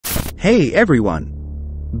Hey everyone!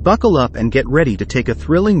 Buckle up and get ready to take a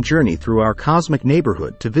thrilling journey through our cosmic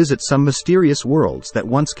neighborhood to visit some mysterious worlds that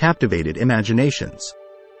once captivated imaginations.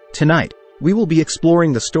 Tonight, we will be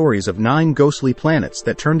exploring the stories of 9 ghostly planets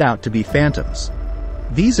that turned out to be phantoms.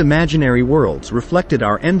 These imaginary worlds reflected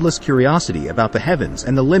our endless curiosity about the heavens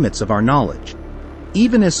and the limits of our knowledge.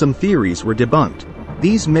 Even as some theories were debunked,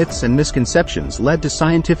 these myths and misconceptions led to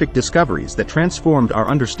scientific discoveries that transformed our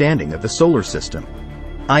understanding of the solar system.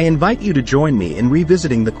 I invite you to join me in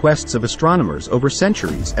revisiting the quests of astronomers over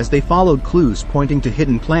centuries as they followed clues pointing to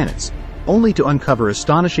hidden planets, only to uncover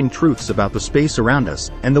astonishing truths about the space around us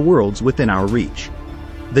and the worlds within our reach.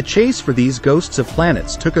 The chase for these ghosts of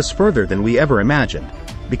planets took us further than we ever imagined,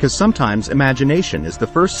 because sometimes imagination is the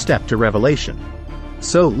first step to revelation.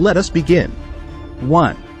 So let us begin.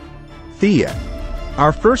 1. Thea.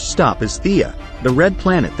 Our first stop is Thea, the red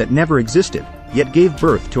planet that never existed, yet gave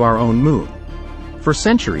birth to our own moon. For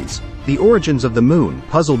centuries, the origins of the moon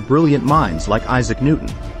puzzled brilliant minds like Isaac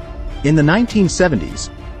Newton. In the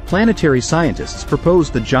 1970s, planetary scientists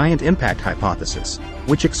proposed the giant impact hypothesis,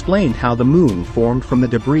 which explained how the moon formed from the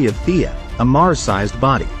debris of Thea, a Mars-sized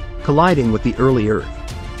body, colliding with the early Earth.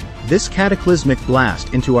 This cataclysmic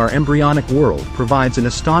blast into our embryonic world provides an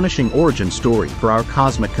astonishing origin story for our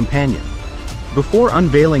cosmic companion. Before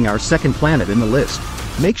unveiling our second planet in the list,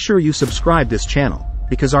 make sure you subscribe this channel,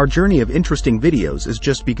 because our journey of interesting videos is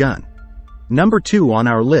just begun. Number 2 on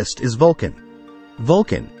our list is Vulcan.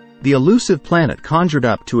 Vulcan, the elusive planet conjured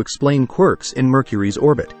up to explain quirks in Mercury's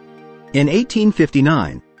orbit. In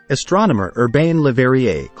 1859, astronomer Urbain Le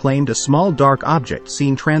Verrier claimed a small dark object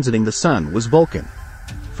seen transiting the Sun was Vulcan.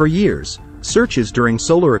 For years, searches during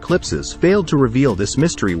solar eclipses failed to reveal this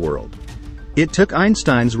mystery world. It took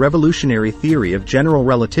Einstein's revolutionary theory of general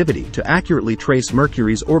relativity to accurately trace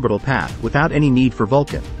Mercury's orbital path without any need for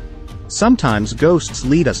Vulcan. Sometimes ghosts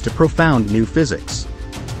lead us to profound new physics.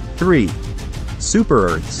 3.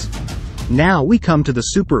 Super-Earths. Now we come to the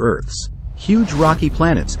super-Earths, huge rocky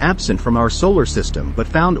planets absent from our solar system but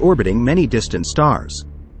found orbiting many distant stars.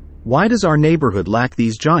 Why does our neighborhood lack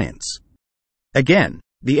these giants? Again,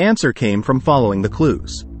 the answer came from following the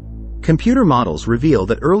clues. Computer models reveal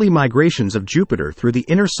that early migrations of Jupiter through the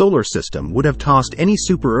inner solar system would have tossed any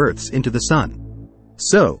super-Earths into the Sun.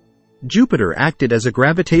 So, Jupiter acted as a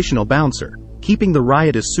gravitational bouncer, keeping the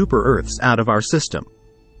riotous super-Earths out of our system.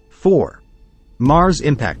 4. Mars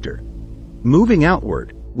Impactor. Moving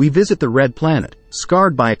outward, we visit the red planet,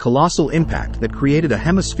 scarred by a colossal impact that created a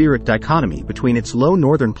hemispheric dichotomy between its low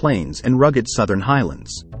northern plains and rugged southern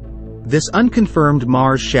highlands. This unconfirmed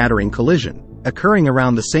Mars-shattering collision, occurring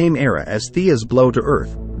around the same era as Thea's blow to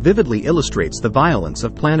Earth, vividly illustrates the violence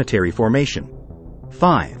of planetary formation.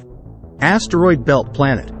 5. Asteroid Belt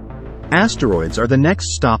Planet. Asteroids are the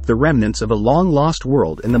next stop, the remnants of a long-lost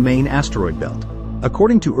world in the main asteroid belt.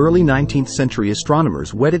 According to early 19th century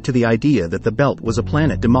astronomers wedded to the idea that the belt was a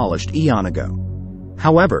planet demolished eon ago.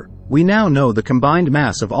 However, we now know the combined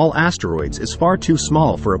mass of all asteroids is far too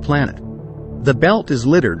small for a planet. The belt is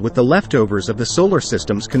littered with the leftovers of the solar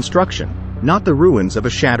system's construction, not the ruins of a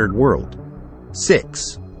shattered world.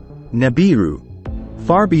 6. Nibiru.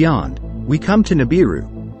 Far beyond, we come to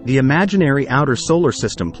Nibiru, the imaginary outer solar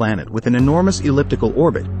system planet with an enormous elliptical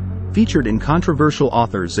orbit, featured in controversial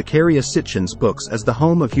author Zecharia Sitchin's books as the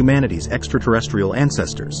home of humanity's extraterrestrial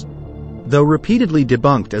ancestors. Though repeatedly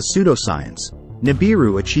debunked as pseudoscience,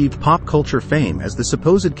 Nibiru achieved pop culture fame as the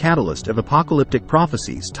supposed catalyst of apocalyptic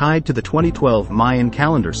prophecies tied to the 2012 Mayan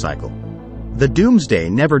calendar cycle. The doomsday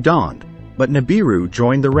never dawned, but Nibiru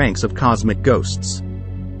joined the ranks of cosmic ghosts.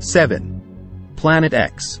 7. Planet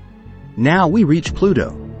X. Now we reach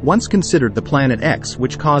Pluto, once considered the Planet X,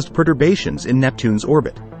 which caused perturbations in Neptune's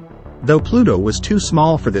orbit. Though Pluto was too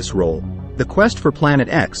small for this role, the quest for Planet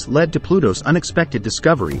X led to Pluto's unexpected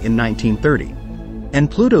discovery in 1930. And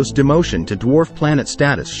Pluto's demotion to dwarf planet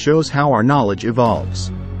status shows how our knowledge evolves.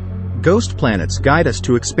 Ghost planets guide us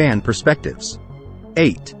to expand perspectives.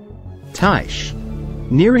 8. Taish.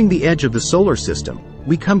 Nearing the edge of the solar system,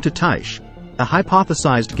 we come to Taish, a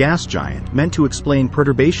hypothesized gas giant meant to explain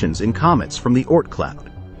perturbations in comets from the Oort cloud.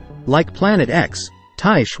 Like Planet X,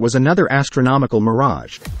 Taish was another astronomical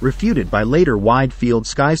mirage, refuted by later wide-field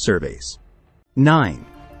sky surveys. 9.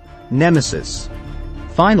 Nemesis.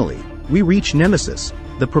 Finally, we reach Nemesis,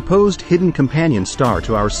 the proposed hidden companion star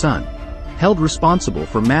to our Sun, held responsible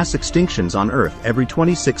for mass extinctions on Earth every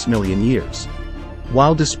 26 million years.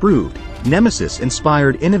 While disproved, Nemesis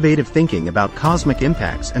inspired innovative thinking about cosmic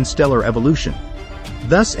impacts and stellar evolution.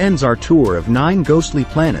 Thus ends our tour of 9 ghostly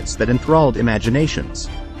planets that enthralled imaginations.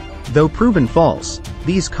 Though proven false,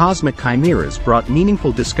 these cosmic chimeras brought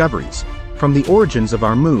meaningful discoveries, from the origins of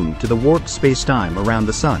our moon to the warped space-time around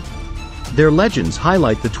the sun. Their legends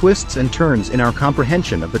highlight the twists and turns in our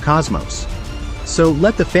comprehension of the cosmos. So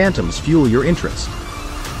let the phantoms fuel your interest.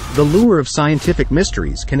 The lure of scientific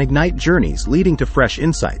mysteries can ignite journeys leading to fresh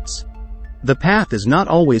insights. The path is not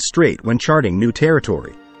always straight when charting new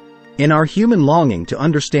territory. In our human longing to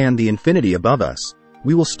understand the infinity above us,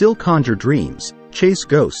 we will still conjure dreams, chase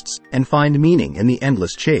ghosts, and find meaning in the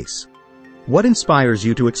endless chase. What inspires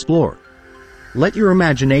you to explore? Let your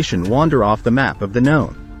imagination wander off the map of the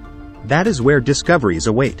known. That is where discoveries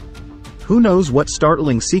await. Who knows what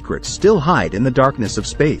startling secrets still hide in the darkness of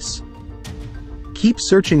space? Keep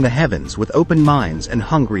searching the heavens with open minds and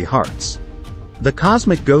hungry hearts. The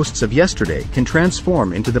cosmic ghosts of yesterday can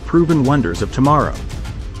transform into the proven wonders of tomorrow.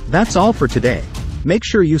 That's all for today. Make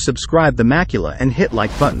sure you subscribe to Macula and hit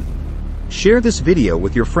like button. Share this video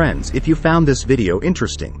with your friends if you found this video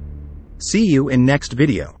interesting. See you in next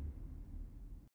video.